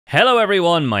Hello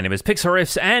everyone, my name is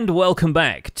Pixlriffs and welcome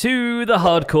back to the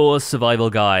Hardcore Survival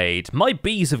Guide. My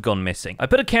bees have gone missing. I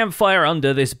put a campfire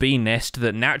under this bee nest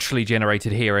that naturally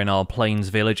generated here in our plains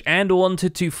village and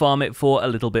wanted to farm it for a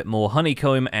little bit more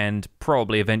honeycomb and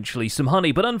probably eventually some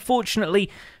honey, but unfortunately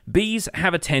bees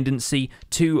have a tendency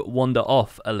to wander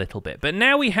off a little bit. But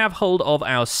now we have hold of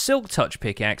our Silk Touch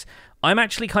pickaxe, I'm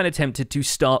actually kind of tempted to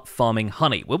start farming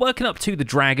honey. We're working up to the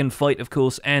dragon fight, of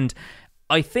course, and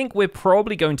I think we're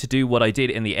probably going to do what I did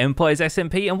in the Empire's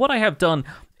SMP and what I have done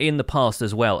in the past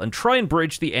as well, and try and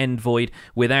bridge the end void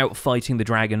without fighting the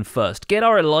dragon first. Get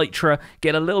our elytra,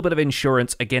 get a little bit of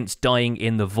insurance against dying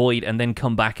in the void, and then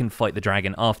come back and fight the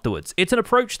dragon afterwards. It's an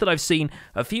approach that I've seen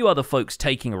a few other folks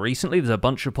taking recently. There's a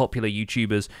bunch of popular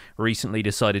YouTubers recently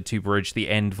decided to bridge the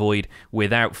end void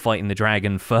without fighting the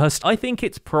dragon first. I think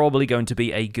it's probably going to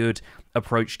be a good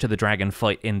approach to the dragon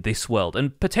fight in this world,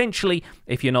 and potentially,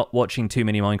 if you're not watching too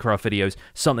many Minecraft videos,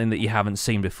 something that you haven't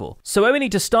seen before. So where we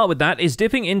need to start with that is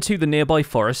dipping into the nearby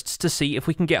forests to see if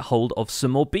we can get hold of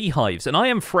some more beehives, and I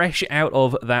am fresh out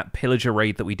of that pillager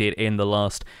raid that we did in the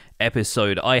last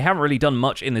episode. I haven't really done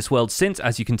much in this world since,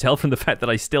 as you can tell from the fact that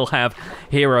I still have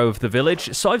Hero of the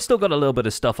Village, so I've still got a little bit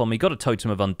of stuff on me, got a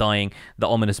Totem of Undying, the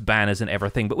ominous banners and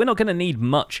everything, but we're not going to need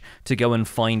much to go and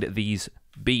find these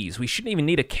bees. We shouldn't even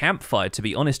need a campfire, to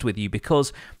be honest with you,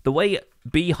 because the way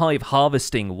beehive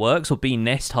harvesting works, or bee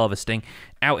nest harvesting,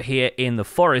 out here in the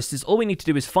forest is all we need to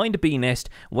do is find a bee nest,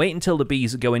 wait until the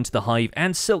bees go into the hive,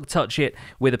 and silk touch it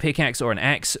with a pickaxe or an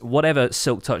axe, whatever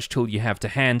silk touch tool you have to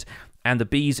hand, and the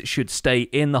bees should stay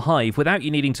in the hive without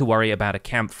you needing to worry about a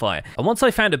campfire. And once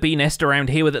I found a bee nest around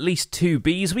here with at least 2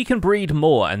 bees, we can breed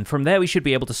more, and from there we should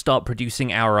be able to start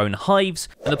producing our own hives.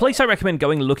 And the place I recommend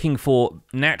going looking for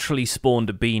naturally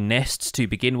spawned bee nests to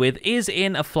begin with is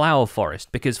in a flower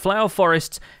forest, because flower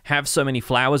forests have so many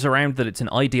flowers around that it's an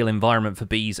ideal environment for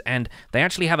bees, and they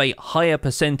actually have a higher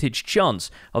percentage chance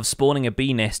of spawning a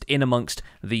bee nest in amongst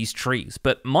these trees.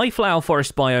 But my flower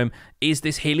forest biome is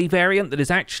this hilly variant that is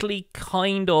actually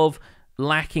kind of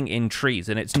lacking in trees,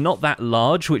 and it's not that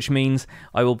large, which means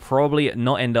I will probably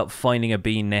not end up finding a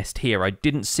bee nest here. I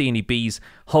didn't see any bees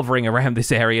hovering around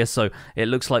this area, so it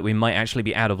looks like we might actually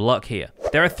be out of luck here.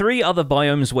 There are 3 other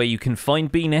biomes where you can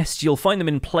find bee nests. You'll find them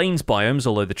in plains biomes,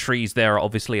 although the trees there are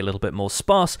obviously a little bit more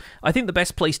sparse. I think the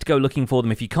best place to go looking for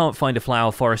them if you can't find a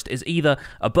flower forest is either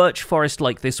a birch forest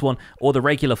like this one, or the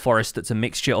regular forest that's a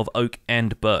mixture of oak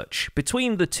and birch.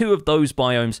 Between the 2 of those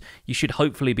biomes, you should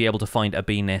hopefully be able to find a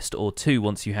bee nest or 2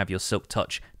 once you have your Silk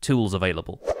Touch tools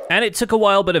available. And it took a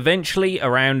while, but eventually,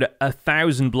 around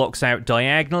 1,000 blocks out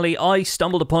diagonally, I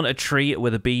stumbled upon a tree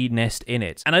with a bee nest in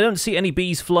it. And I don't see any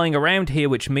bees flying around here,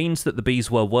 which means that the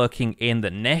bees were working in the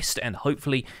nest, and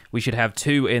hopefully we should have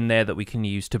 2 in there that we can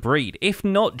use to breed. If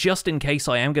not, just in case,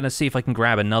 I am going to see if I can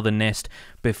grab another nest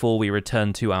before we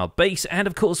return to our base. And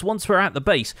of course, once we're at the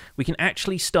base, we can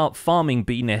actually start farming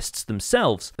bee nests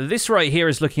themselves. This right here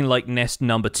is looking like nest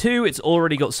number 2. It's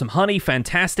already got some honey,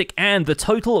 fantastic, and the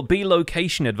total bee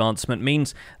location advancement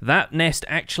means that nest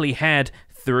actually had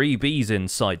 3 bees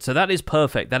inside, so that is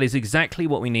perfect. That is exactly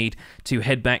what we need to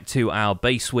head back to our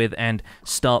base with and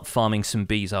start farming some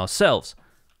bees ourselves.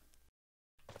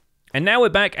 And now we're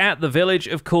back at the village.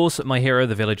 Of course, my Hero of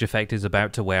the Village effect is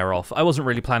about to wear off. I wasn't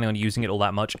really planning on using it all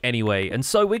that much anyway, and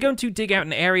so we're going to dig out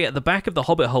an area at the back of the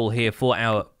hobbit hole here for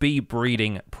our bee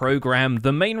breeding program.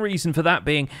 The main reason for that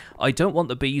being I don't want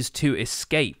the bees to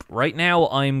escape. Right now,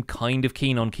 I'm kind of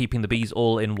keen on keeping the bees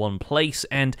all in one place,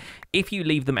 and if you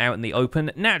leave them out in the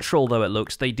open, natural though it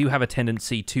looks, they do have a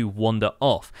tendency to wander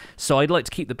off. So I'd like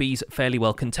to keep the bees fairly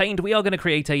well contained. We are going to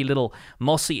create a little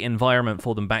mossy environment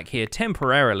for them back here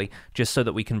temporarily, just so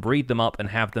that we can breed them up and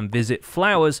have them visit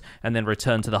flowers and then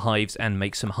return to the hives and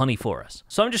make some honey for us.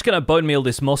 So I'm just going to bone meal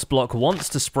this moss block once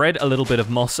to spread a little bit of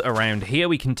moss around here.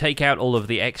 We can take out all of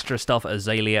the extra stuff,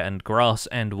 azalea and grass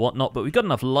and whatnot, but we've got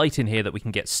enough light in here that we can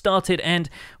get started,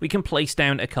 and we can place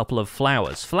down a couple of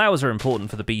flowers. Flowers are important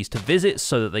for the bees to visit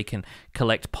so that they can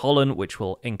collect pollen, which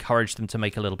will encourage them to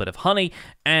make a little bit of honey.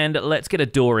 And let's get a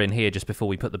door in here just before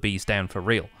we put the bees down for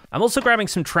real. I'm also grabbing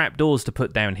some trapdoors to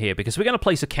put down here because we're going to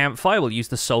place a campfire. We'll use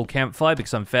the soul campfire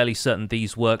because I'm fairly certain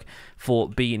these work for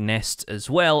bee nests as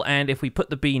well. And if we put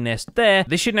the bee nest there,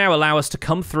 this should now allow us to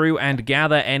come through and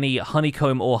gather any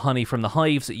honeycomb or honey from the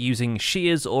hives using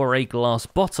shears or a glass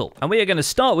bottle. And we are going to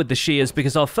start with the shears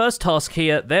because our first task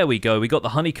here, there we go, we got the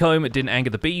honeycomb, it didn't anger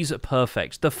the bees,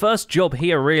 perfect. The first job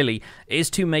here really is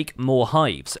to make more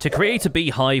hives. To create a bee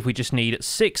hive, we just need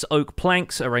 6 oak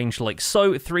planks arranged like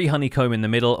so, 3 honeycomb in the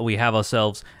middle. We have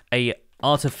ourselves a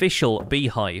artificial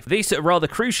beehive. This rather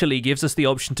crucially gives us the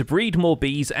option to breed more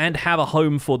bees and have a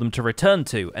home for them to return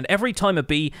to, and every time a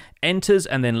bee enters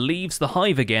and then leaves the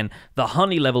hive again, the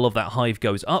honey level of that hive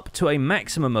goes up to a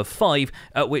maximum of 5,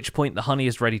 at which point the honey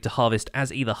is ready to harvest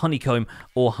as either honeycomb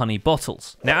or honey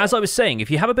bottles. Now, as I was saying, if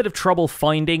you have a bit of trouble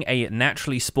finding a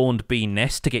naturally spawned bee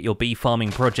nest to get your bee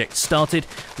farming project started,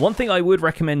 one thing I would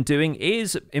recommend doing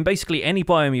is, in basically any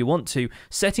biome you want to,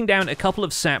 setting down a couple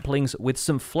of saplings with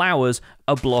some flowers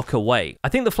a block away. I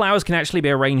think the flowers can actually be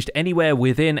arranged anywhere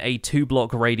within a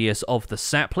 2-block radius of the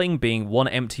sapling, being one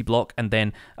empty block and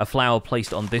then a flower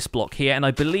placed on this block here, and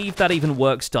I believe that even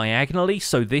works diagonally,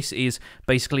 so this is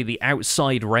basically the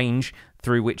outside range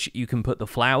through which you can put the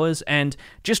flowers, and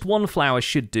just one flower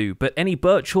should do, but any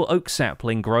birch or oak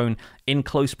sapling grown in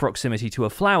close proximity to a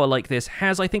flower like this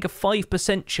has, I think, a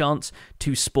 5% chance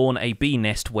to spawn a bee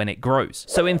nest when it grows.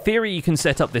 So in theory, you can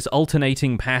set up this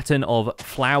alternating pattern of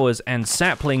flowers and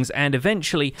saplings, and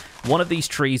eventually one of these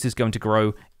trees is going to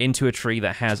grow into a tree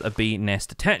that has a bee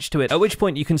nest attached to it, at which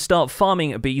point you can start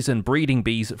farming bees and breeding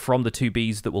bees from the 2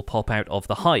 bees that will pop out of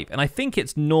the hive. And I think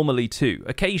it's normally 2.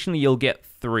 Occasionally you'll get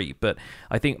 3, but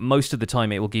I think most of the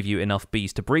time it will give you enough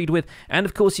bees to breed with. And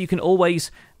of course, you can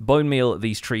always bone meal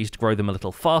these trees to grow them a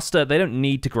little faster. They don't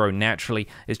need to grow naturally,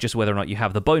 it's just whether or not you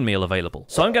have the bone meal available.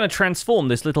 So I'm going to transform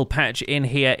this little patch in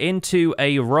here into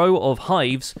a row of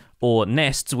hives, or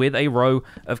nests, with a row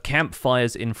of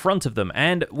campfires in front of them.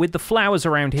 And with the flowers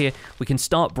around here, we can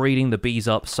start breeding the bees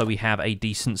up so we have a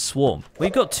decent swarm.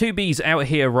 We've got 2 bees out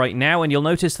here right now, and you'll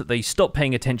notice that they stop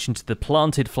paying attention to the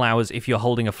planted flowers if you're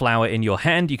holding a flower in your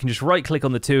hand. You can just right-click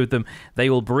on the 2 of them. They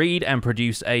will breed and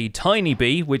produce a tiny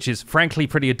bee, which is frankly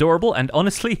pretty adorable, and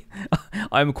honestly,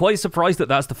 I'm quite surprised that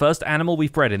that's the first animal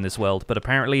we've bred in this world, but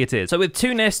apparently it is. So with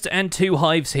 2 nests and 2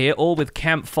 hives here, all with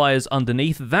campfires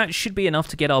underneath, that should be enough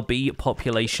to get our bee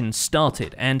population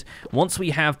started. And once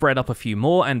we have bred up a few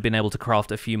more and been able to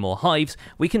craft a few more hives,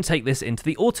 we can take this into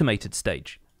the automated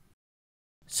stage.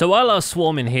 So while our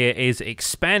swarm in here is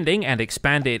expanding, and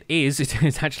expand it is,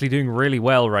 it's actually doing really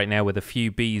well right now with a few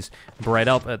bees bred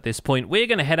up at this point, we're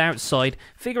going to head outside,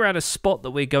 figure out a spot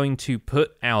that we're going to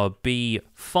put our bee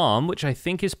farm, which I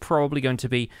think is probably going to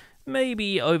be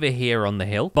maybe over here on the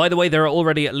hill. By the way, there are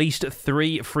already at least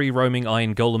 3 free-roaming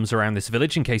iron golems around this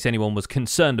village, in case anyone was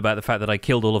concerned about the fact that I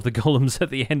killed all of the golems at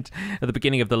the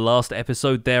beginning of the last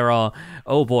episode. There are,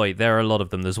 oh boy, there are a lot of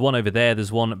them. There's one over there,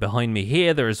 there's one behind me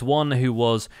here, there is one who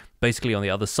was basically on the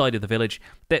other side of the village.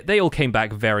 They all came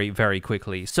back very, very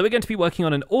quickly. So we're going to be working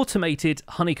on an automated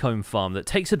honeycomb farm that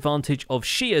takes advantage of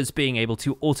shears being able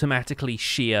to automatically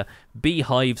shear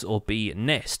beehives or bee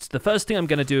nests. The first thing I'm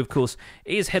going to do, of course,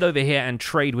 is head over here and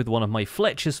trade with one of my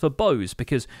fletchers for bows,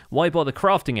 because why bother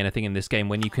crafting anything in this game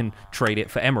when you can trade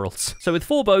it for emeralds? So with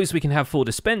 4 bows, we can have 4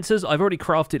 dispensers. I've already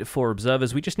crafted 4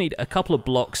 observers. We just need a couple of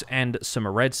blocks and some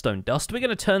redstone dust. We're going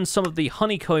to turn some of the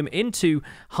honeycomb into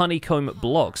honeycomb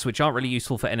blocks, which aren't really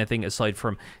useful for anything aside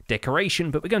from decoration,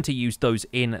 but we're going to use those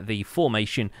in the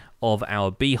formation of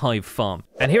our beehive farm.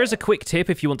 And here is a quick tip: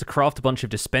 if you want to craft a bunch of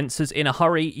dispensers in a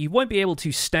hurry, you won't be able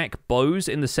to stack bows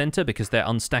in the center because they're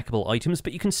unstackable items,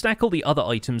 but you can stack all the other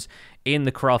items in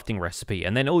the crafting recipe,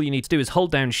 and then all you need to do is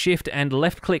hold down shift and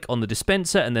left click on the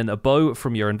dispenser and then a bow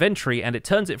from your inventory, and it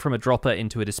turns it from a dropper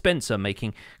into a dispenser,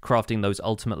 making crafting those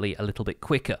ultimately a little bit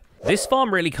quicker. This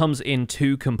farm really comes in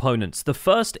 2 components. The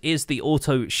first is the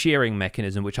auto shearing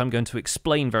mechanism, which I'm going to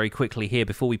explain very quickly here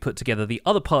before we put together the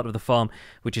other part of the farm,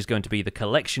 which is going to be the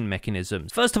collection mechanism.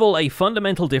 First of all, a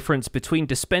fundamental difference between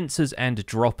dispensers and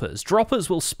droppers. Droppers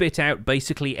will spit out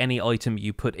basically any item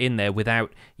you put in there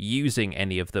without using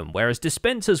any of them, whereas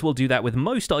dispensers will do that with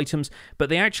most items, but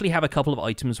they actually have a couple of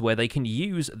items where they can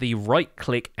use the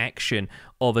right-click action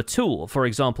of a tool. For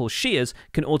example, shears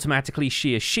can automatically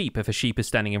shear sheep if a sheep is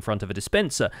standing in front of a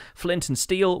dispenser. Flint and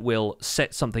steel will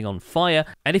set something on fire,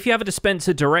 and if you have a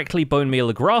dispenser directly bone meal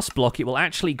a grass block, it will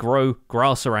actually grow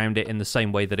grass around it in the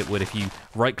same way that it would if you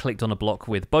right-clicked on a block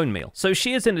with bone meal. So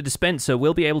shears in a dispenser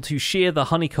will be able to shear the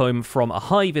honeycomb from a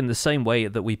hive in the same way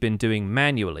that we've been doing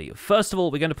manually. First of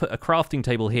all, we're going to put a crafting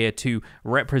table here to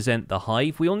represent the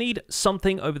hive. We'll need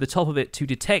something over the top of it to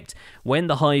detect when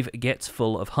the hive gets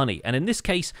full of honey, and in this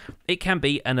case, it can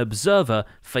be an observer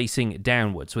facing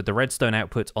downwards with the redstone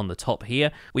output on the top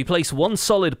here. We place one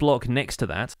solid block next to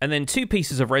that, and then 2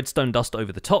 pieces of redstone dust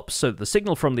over the top so that the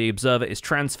signal from the observer is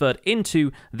transferred into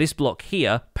this block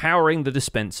here, powering the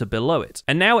dispenser below it.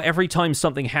 And now every time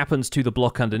something happens to the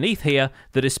block underneath here,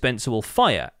 the dispenser will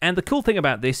fire. And the cool thing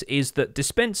about this is that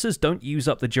dispensers don't use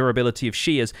up the durability of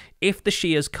shears if the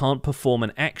shears can't perform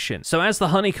an action. So as the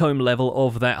honeycomb level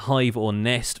of that hive or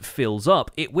nest fills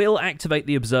up, it will activate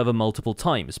the observer multiple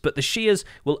times, but the shears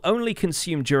will only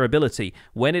consume durability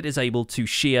when it is able to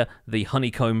shear the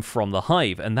honeycomb from the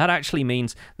hive, and that actually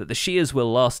means that the shears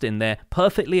will last in there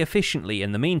perfectly efficiently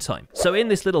in the meantime. So in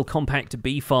this little compact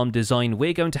bee farm design,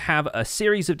 we're going to have a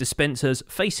series of dispensers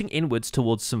facing inwards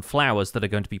towards some flowers that are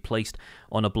going to be placed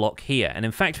on a block here. And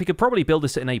in fact, we could probably build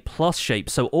this in a plus shape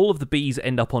so all of the bees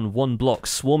end up on one block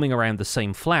swarming around the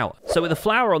same flower. So with a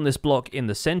flower on this block in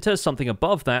the center, something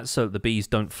above that so that the bees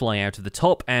don't fly out of the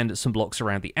top, and some blocks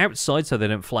around the outside so they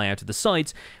don't fly out of the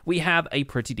sides, we have a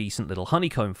pretty decent little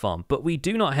honeycomb farm. But we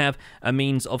do not have a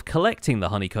means of collecting the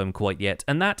honeycomb quite yet,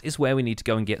 and that is where we need to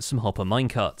go and get some hopper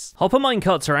minecarts. Hopper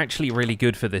minecarts are actually really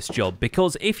good for this job,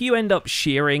 because if you end up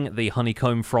shearing the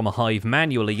honeycomb from a hive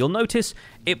manually, you'll notice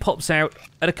it pops out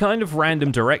at a kind of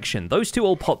random direction. Those two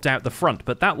all popped out the front,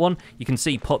 but that one, you can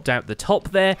see, popped out the top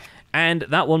there, and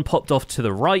that one popped off to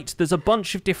the right. There's a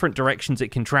bunch of different directions it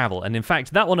can travel, and in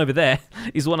fact, that one over there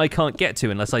is one I can't get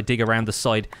to unless I dig around the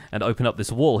side and open up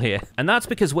this wall here. And that's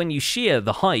because when you shear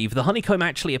the hive, the honeycomb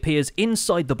actually appears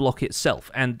inside the block itself,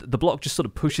 and the block just sort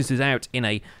of pushes it out in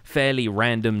a fairly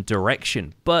random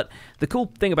direction. But the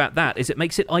cool thing about that is it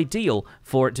makes it ideal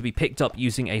for it to be picked up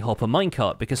using a hopper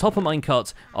minecart, because hopper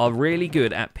minecarts are really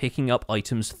good at picking up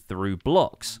items through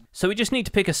blocks. So we just need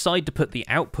to pick a side to put the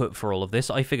output for all of this.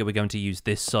 I figure we're going to use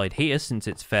this side here since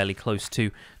it's fairly close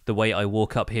to the way I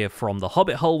walk up here from the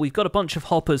hobbit hole. We've got a bunch of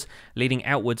hoppers leading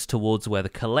outwards towards where the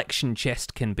collection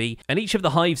chest can be, and each of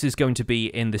the hives is going to be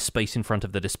in this space in front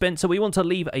of the dispenser. We want to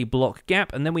leave a block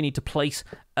gap, and then we need to place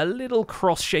a little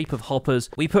cross shape of hoppers.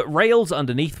 We put rails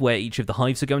underneath where each of the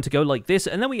hives are going to go like this,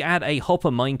 and then we add a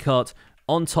hopper minecart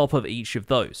on top of each of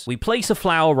those. We place a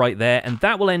flower right there, and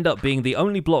that will end up being the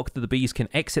only block that the bees can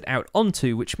exit out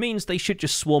onto, which means they should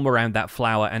just swarm around that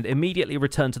flower and immediately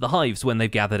return to the hives when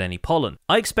they've gathered any pollen.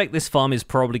 I expect this farm is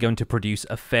probably going to produce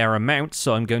a fair amount,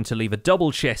 so I'm going to leave a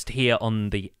double chest here on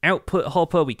the output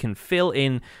hopper. We can fill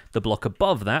in the block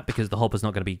above that because the hopper's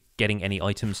not going to be getting any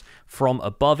items from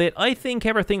above it. I think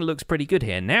everything looks pretty good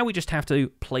here. Now we just have to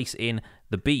place in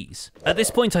the bees. At this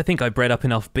point, I think I bred up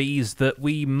enough bees that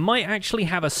we might actually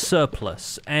have a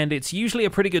surplus, and it's usually a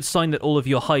pretty good sign that all of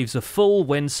your hives are full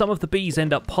when some of the bees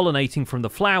end up pollinating from the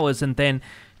flowers and then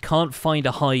can't find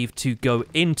a hive to go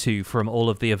into from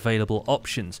all of the available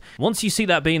options. Once you see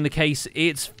that being the case,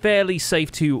 it's fairly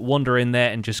safe to wander in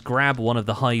there and just grab one of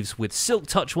the hives with Silk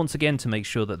Touch once again to make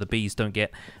sure that the bees don't get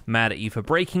mad at you for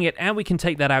breaking it, and we can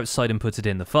take that outside and put it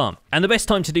in the farm. And the best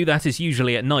time to do that is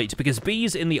usually at night, because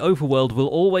bees in the overworld will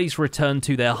always return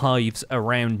to their hives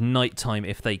around nighttime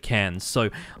if they can.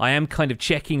 So I am kind of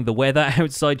checking the weather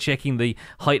outside, checking the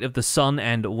height of the sun,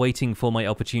 and waiting for my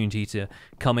opportunity to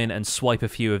come in and swipe a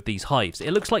few of these hives.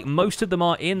 It looks like most of them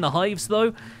are in the hives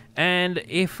though, and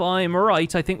if I'm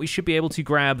right, I think we should be able to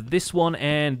grab this one,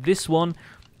 and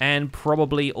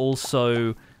probably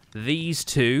also these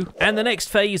two. And the next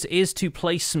phase is to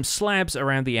place some slabs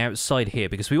around the outside here,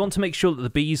 because we want to make sure that the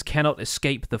bees cannot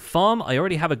escape the farm. I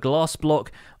already have a glass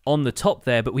block on the top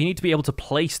there, but we need to be able to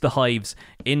place the hives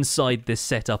inside this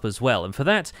setup as well. And for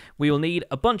that, we will need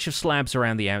a bunch of slabs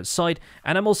around the outside,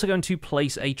 and I'm also going to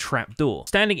place a trapdoor.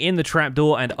 Standing in the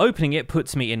trapdoor and opening it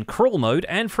puts me in crawl mode,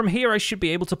 and from here I should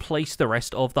be able to place the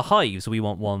rest of the hives. We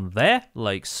want one there,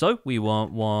 like so. We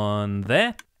want one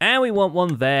there. And we want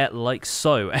one there, like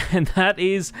so. And that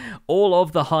is all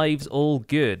of the hives all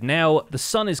good. Now, the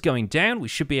sun is going down. We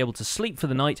should be able to sleep for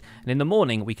the night. And in the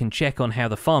morning, we can check on how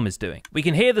the farm is doing. We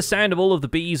can hear the sound of all of the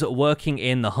bees working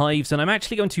in the hives. And I'm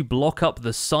actually going to block up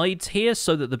the sides here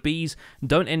so that the bees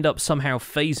don't end up somehow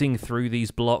phasing through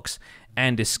these blocks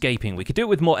and escaping. We could do it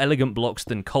with more elegant blocks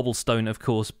than cobblestone, of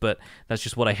course, but that's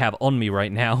just what I have on me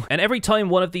right now. And every time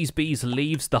one of these bees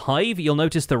leaves the hive, you'll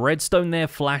notice the redstone there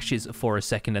flashes for a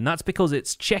second, and that's because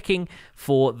it's checking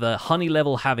for the honey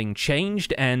level having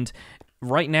changed, and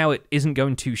right now it isn't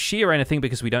going to shear anything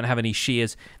because we don't have any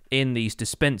shears in these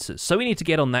dispensers. So we need to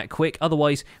get on that quick,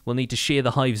 otherwise we'll need to shear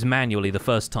the hives manually the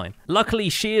first time. Luckily,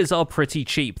 shears are pretty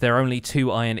cheap. They're only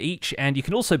 2 iron each, and you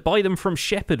can also buy them from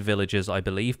shepherd villagers, I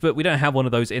believe, but we don't have one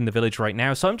of those in the village right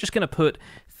now, so I'm just going to put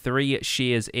 3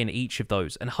 shears in each of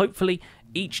those, and hopefully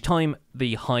each time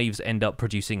the hives end up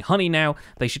producing honey now,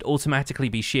 they should automatically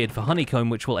be sheared for honeycomb,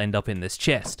 which will end up in this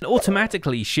chest. And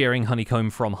automatically shearing honeycomb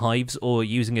from hives or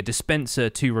using a dispenser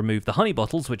to remove the honey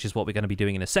bottles, which is what we're going to be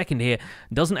doing in a second here,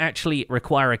 doesn't actually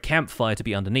require a campfire to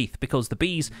be underneath, because the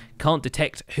bees can't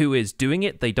detect who is doing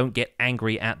it. They don't get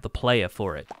angry at the player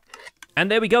for it. And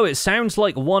there we go, it sounds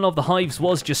like one of the hives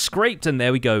was just scraped, and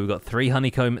there we go, we've got 3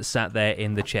 honeycomb sat there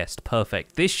in the chest.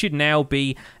 Perfect. This should now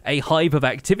be a hive of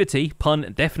activity,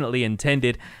 pun definitely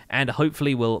intended, and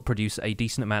hopefully will produce a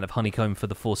decent amount of honeycomb for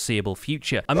the foreseeable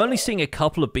future. I'm only seeing a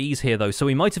couple of bees here though, so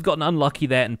we might have gotten unlucky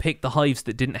there and picked the hives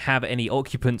that didn't have any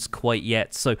occupants quite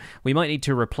yet, so we might need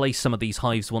to replace some of these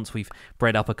hives once we've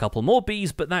bred up a couple more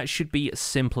bees, but that should be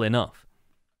simple enough.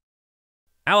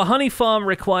 Our honey farm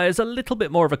requires a little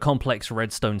bit more of a complex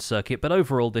redstone circuit, but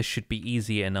overall this should be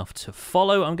easy enough to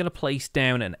follow. I'm going to place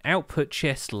down an output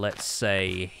chest, let's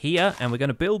say here, and we're going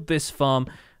to build this farm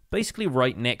basically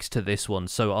right next to this one,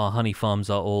 so our honey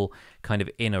farms are all kind of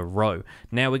in a row.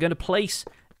 Now we're going to place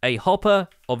a hopper,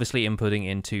 obviously inputting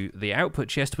into the output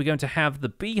chest. We're going to have the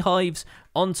beehives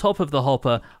on top of the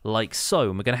hopper like so,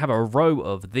 and we're going to have a row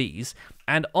of these,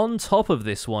 and on top of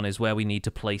this one is where we need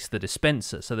to place the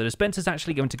dispenser. So the dispenser is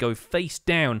actually going to go face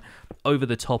down over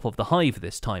the top of the hive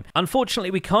this time.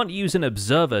 Unfortunately, we can't use an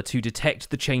observer to detect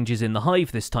the changes in the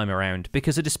hive this time around,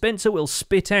 because a dispenser will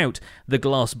spit out the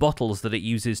glass bottles that it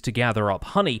uses to gather up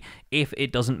honey if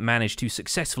it doesn't manage to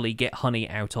successfully get honey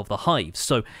out of the hive.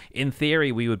 So in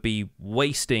theory, we would be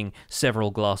wasting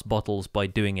several glass bottles by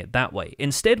doing it that way.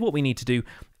 Instead, what we need to do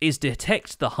is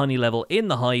detect the honey level in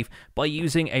the hive by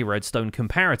using a redstone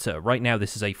comparator. Right now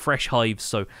this is a fresh hive,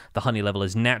 so the honey level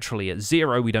is naturally at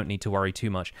 0. We don't need to worry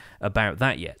too much about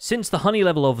that yet. Since the honey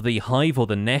level of the hive or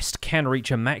the nest can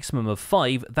reach a maximum of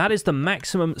 5, that is the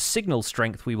maximum signal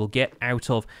strength we will get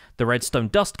out of the redstone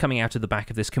dust coming out of the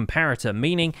back of this comparator,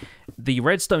 meaning the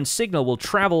redstone signal will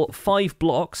travel 5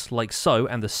 blocks like so,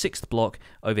 and the 6th block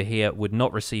over here would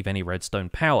not receive any redstone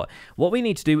power. What we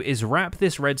need to do is wrap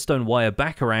this redstone wire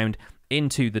back around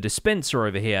into the dispenser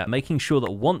over here, making sure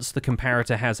that once the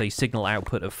comparator has a signal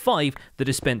output of 5, the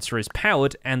dispenser is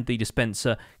powered and the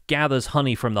dispenser gathers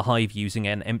honey from the hive using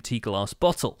an empty glass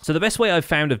bottle. So the best way I've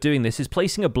found of doing this is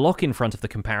placing a block in front of the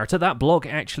comparator. That block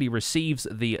actually receives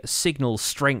the signal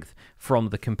strength from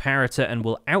the comparator and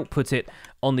will output it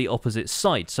on the opposite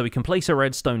side. So we can place a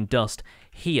redstone dust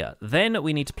here. Then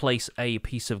we need to place a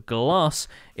piece of glass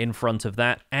in front of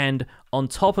that, and on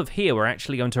top of here we're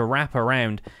actually going to wrap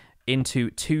around into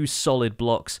 2 solid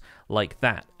blocks like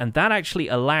that. And that actually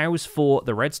allows for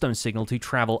the redstone signal to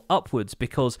travel upwards,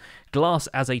 because glass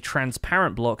as a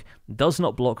transparent block does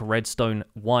not block redstone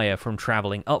wire from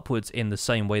traveling upwards in the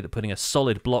same way that putting a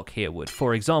solid block here would.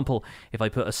 For example, if I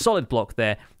put a solid block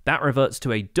there, that reverts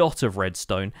to a dot of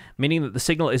redstone, meaning that the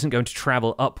signal isn't going to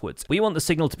travel upwards. We want the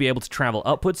signal to be able to travel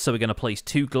upwards, so we're going to place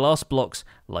 2 glass blocks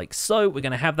like so. We're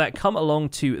going to have that come along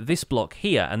to this block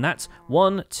here, and that's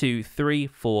 1, 2, 3,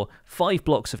 4, 5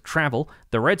 blocks of travel.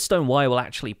 The redstone wire will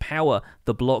actually power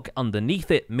the block underneath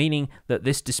it, meaning that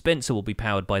this dispenser will be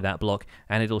powered by that block,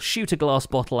 and it'll shoot a glass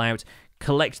bottle out,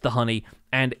 collect the honey,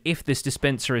 and if this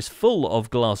dispenser is full of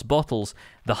glass bottles,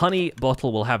 the honey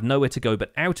bottle will have nowhere to go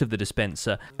but out of the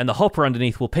dispenser, and the hopper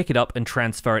underneath will pick it up and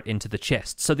transfer it into the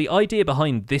chest. So the idea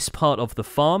behind this part of the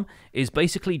farm is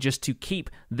basically just to keep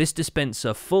this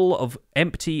dispenser full of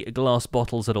empty glass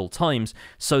bottles at all times,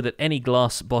 so that any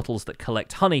glass bottles that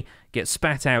collect honey get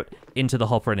spat out into the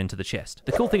hopper and into the chest.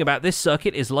 The cool thing about this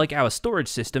circuit is, like our storage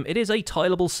system, it is a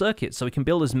tileable circuit, so we can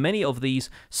build as many of these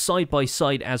side by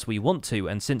side as we want to,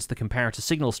 and since the comparator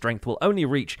signal strength will only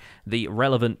reach the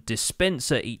relevant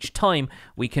dispenser each time,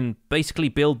 we can basically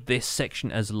build this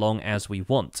section as long as we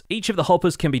want. Each of the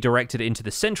hoppers can be directed into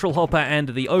the central hopper, and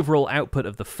the overall output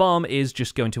of the farm is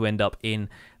just going to end up in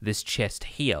this chest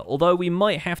here. Although we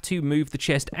might have to move the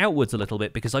chest outwards a little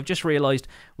bit, because I've just realized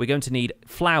we're going to need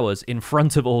flowers in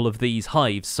front of all of these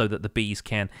hives so that the bees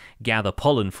can gather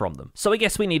pollen from them. So I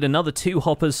guess we need another 2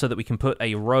 hoppers so that we can put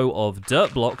a row of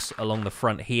dirt blocks along the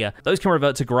front here. Those can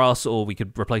revert to grass, or we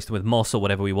could replace them with moss or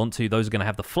whatever we want to. Those are going to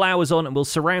have the flowers on, and we'll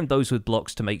surround those with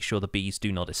blocks to make sure the bees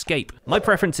do not escape. My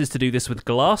preference is to do this with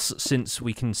glass, since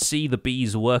we can see the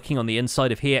bees working on the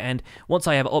inside of here, and once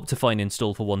I have Optifine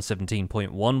installed for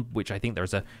 1.17.1, which I think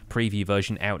there's a preview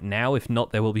version out now, if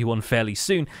not there will be one fairly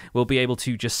soon, we'll be able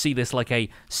to just see this like a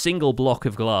single single block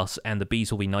of glass, and the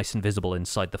bees will be nice and visible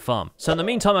inside the farm. So in the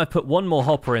meantime, I've put one more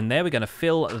hopper in there. We're going to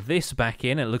fill this back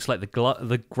in. It looks like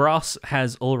the grass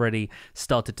has already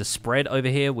started to spread over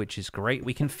here, which is great.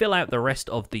 We can fill out the rest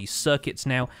of the circuits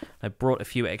now. I brought a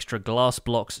few extra glass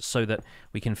blocks so that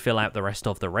we can fill out the rest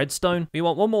of the redstone. We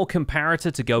want one more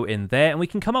comparator to go in there, and we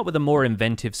can come up with a more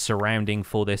inventive surrounding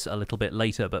for this a little bit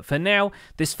later. But for now,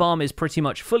 this farm is pretty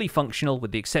much fully functional,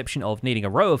 with the exception of needing a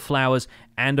row of flowers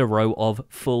and a row of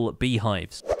full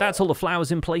beehives. That's all the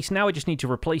flowers in place now. I just need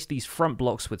to replace these front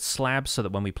blocks with slabs so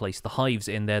that when we place the hives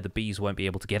in there, the bees won't be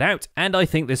able to get out. And I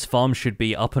think this farm should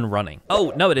be up and running.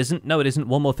 Oh, no it isn't. No it isn't.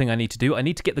 One more thing I need to do. I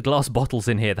need to get the glass bottles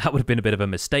in here. That would have been a bit of a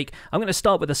mistake. I'm going to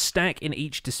start with a stack in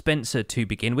each dispenser to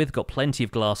begin with. Got plenty of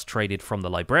glass traded from the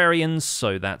librarians,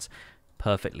 so that's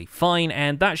perfectly fine,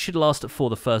 and that should last for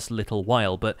the first little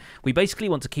while, but we basically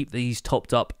want to keep these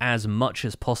topped up as much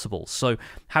as possible. So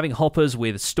having hoppers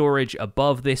with storage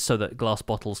above this so that glass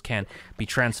bottles can be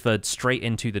transferred straight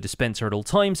into the dispenser at all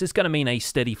times is going to mean a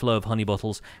steady flow of honey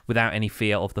bottles without any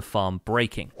fear of the farm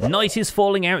breaking. Night is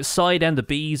falling outside, and the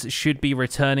bees should be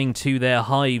returning to their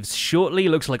hives shortly.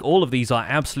 Looks like all of these are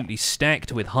absolutely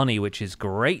stacked with honey, which is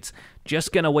great.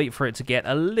 Just gonna wait for it to get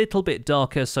a little bit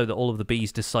darker so that all of the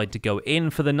bees decide to go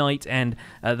in for the night, and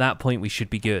at that point we should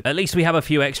be good. At least we have a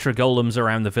few extra golems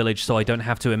around the village, so I don't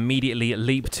have to immediately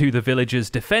leap to the villagers'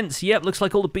 defense. Yep, looks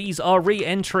like all the bees are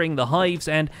re-entering the hives,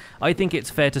 and I think it's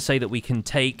fair to say that we can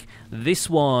take this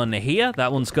one here.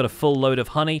 That one's got a full load of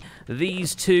honey.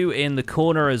 These two in the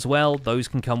corner as well, those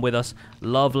can come with us.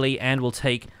 Lovely, and we'll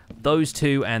take those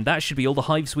two, and that should be all the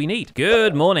hives we need.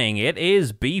 Good morning, it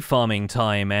is bee farming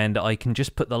time, and I can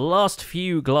just put the last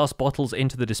few glass bottles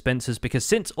into the dispensers because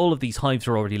since all of these hives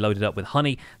are already loaded up with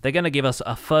honey, they're going to give us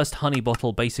a first honey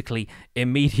bottle basically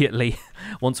immediately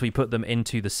once we put them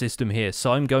into the system here.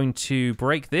 So I'm going to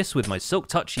break this with my silk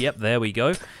touch. Yep, there we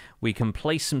go. We can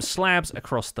place some slabs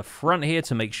across the front here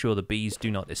to make sure the bees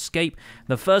do not escape.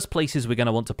 The first places we're going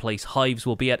to want to place hives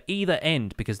will be at either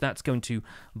end because that's going to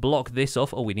block this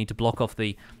off. Oh, we need to block off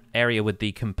the area with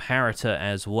the comparator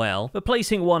as well. We're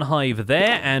placing one hive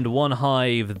there and one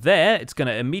hive there. It's going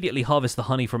to immediately harvest the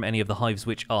honey from any of the hives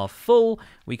which are full.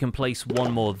 We can place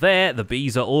one more there. The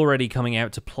bees are already coming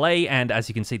out to play, and as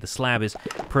you can see, the slab is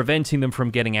preventing them from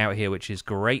getting out here, which is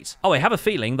great. Oh, I have a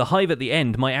feeling the hive at the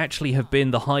end might actually have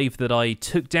been the hive that I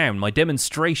took down, my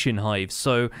demonstration hive,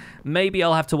 so maybe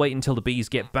I'll have to wait until the bees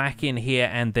get back in here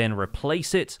and then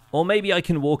replace it. Or maybe I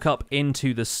can walk up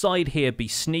into the side here, be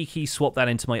sneaky, swap that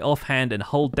into my offhand and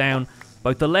hold down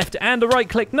both the left and the right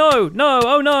click. No,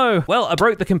 oh no. Well, I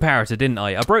broke the comparator, didn't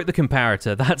I? I broke the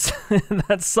comparator.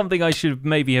 That's something I should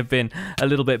maybe have been a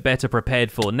little bit better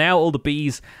prepared for. Now all the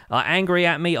bees are angry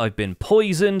at me. I've been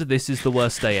poisoned. This is the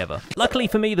worst day ever. Luckily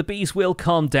for me, the bees will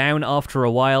calm down after a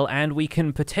while, and we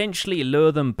can potentially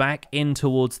lure them back in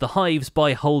towards the hives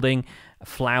by holding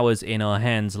flowers in our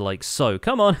hands like so.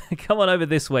 Come on, come on over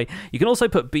this way. You can also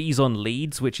put bees on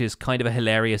leads, which is kind of a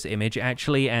hilarious image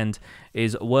actually, and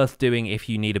is worth doing if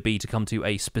you need a bee to come to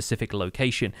a specific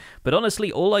location. But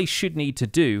honestly, all I should need to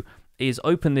do is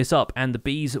open this up and the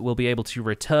bees will be able to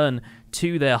return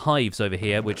to their hives over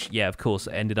here, which, yeah, of course,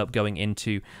 ended up going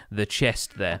into the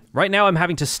chest there. Right now, I'm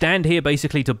having to stand here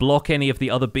basically to block any of the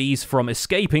other bees from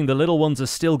escaping. The little ones are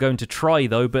still going to try,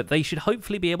 though, but they should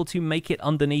hopefully be able to make it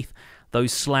underneath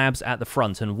those slabs at the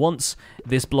front, and once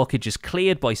this blockage is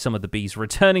cleared by some of the bees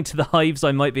returning to the hives,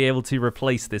 I might be able to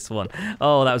replace this one.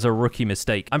 Oh, that was a rookie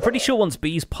mistake. I'm pretty sure once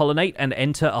bees pollinate and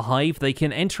enter a hive, they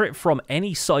can enter it from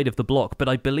any side of the block, but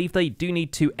I believe they do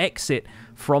need to exit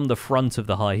from the front of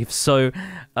the hive. So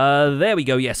there we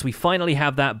go. Yes, we finally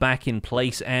have that back in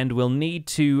place, and we'll need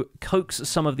to coax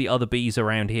some of the other bees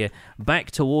around here back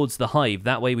towards the hive.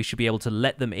 That way we should be able to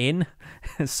let them in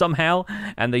somehow,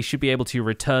 and they should be able to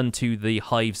return to the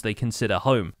hives they consider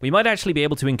home. We might actually be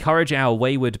able to encourage our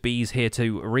wayward bees here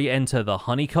to re-enter the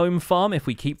honeycomb farm. If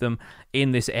we keep them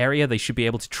in this area, they should be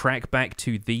able to track back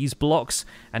to these blocks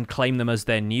and claim them as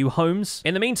their new homes.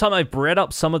 In the meantime, I've bred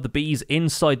up some of the bees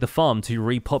inside the farm to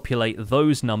repopulate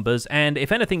those numbers, and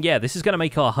if anything, yeah, this is going to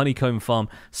make our honeycomb farm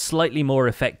slightly more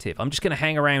effective. I'm just going to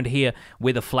hang around here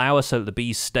with a flower so that the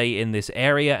bees stay in this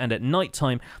area, and at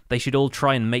nighttime, they should all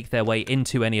try and make their way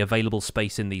into any available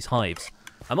space in these hives.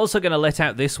 I'm also going to let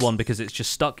out this one because it's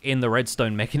just stuck in the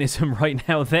redstone mechanism right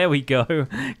now. There we go.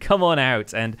 Come on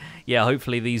out. And yeah,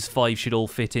 hopefully these 5 should all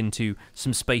fit into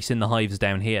some space in the hives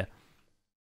down here.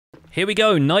 Here we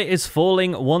go, night is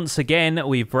falling once again.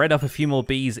 We've bred up a few more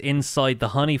bees inside the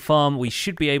honey farm. We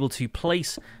should be able to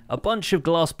place a bunch of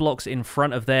glass blocks in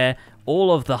front of there.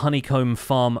 All of the honeycomb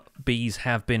farm bees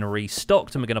have been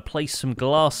restocked, and we're going to place some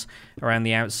glass around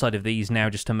the outside of these now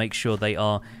just to make sure they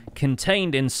are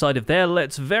contained inside of there.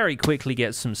 Let's very quickly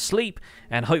get some sleep,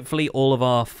 and hopefully all of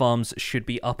our farms should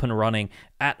be up and running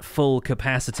at full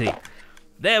capacity.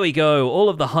 There we go, all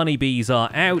of the honeybees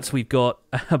are out. We've got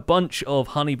a bunch of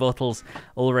honey bottles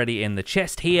already in the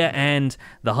chest here, and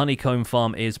the honeycomb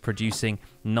farm is producing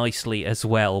nicely as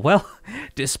well. Well,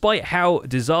 despite how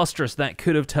disastrous that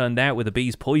could have turned out with the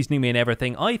bees poisoning me and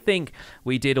everything, I think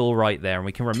we did all right there, and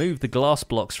we can remove the glass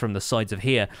blocks from the sides of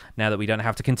here now that we don't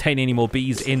have to contain any more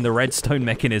bees in the redstone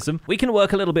mechanism. We can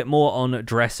work a little bit more on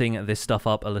dressing this stuff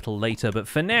up a little later, but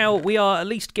for now, we are at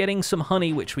least getting some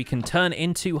honey, which we can turn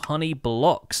into honey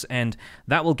blocks, and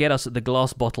that will get us the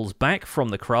glass bottles back from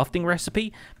the crafting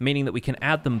recipe, meaning that we can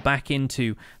add them back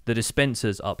into the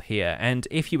dispensers up here. And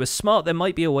if you were smart, there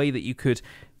might be a way that you could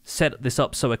set this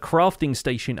up so a crafting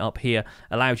station up here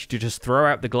allows you to just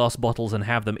throw out the glass bottles and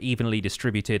have them evenly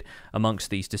distributed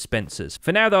amongst these dispensers.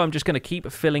 For now, though, I'm just going to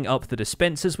keep filling up the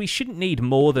dispensers. We shouldn't need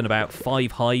more than about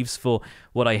 5 hives for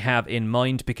what I have in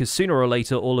mind, because sooner or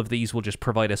later, all of these will just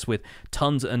provide us with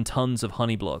tons and tons of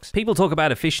honey blocks. People talk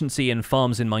about efficiency in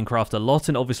farms in Minecraft a lot,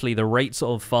 and obviously the rates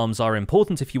of farms are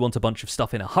important if you want a bunch of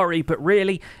stuff in a hurry, but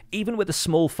really, even with a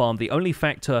small farm, the only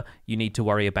factor you need to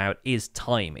worry about is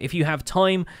time. If you have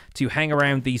time to hang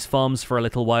around these farms for a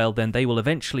little while, then they will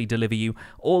eventually deliver you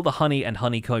all the honey and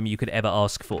honeycomb you could ever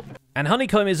ask for. And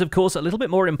honeycomb is, of course, a little bit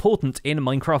more important in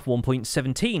Minecraft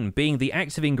 1.17, being the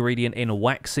active ingredient in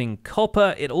waxing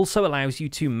copper. It also allows you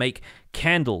to make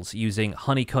candles using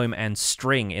honeycomb and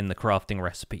string in the crafting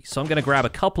recipe. So I'm going to grab a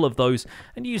couple of those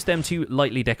and use them to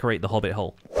lightly decorate the hobbit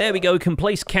hole. There we go, can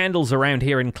place candles around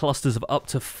here in clusters of up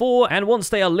to 4, and once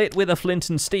they are lit with a flint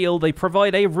and steel, they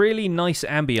provide a really nice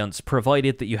ambience,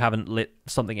 provided that you haven't lit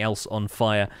something else on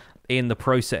fire in the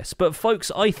process. But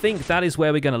folks, I think that is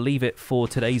where we're going to leave it for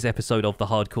today's episode of the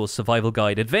Hardcore Survival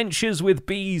Guide. Adventures with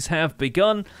bees have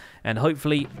begun, and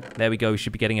hopefully, there we go, we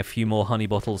should be getting a few more honey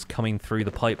bottles coming through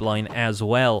the pipeline as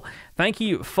well. Thank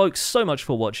you, folks, so much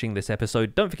for watching this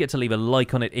episode. Don't forget to leave a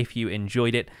like on it if you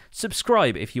enjoyed it.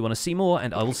 Subscribe if you want to see more,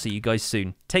 and I will see you guys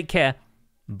soon. Take care.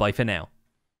 Bye for now.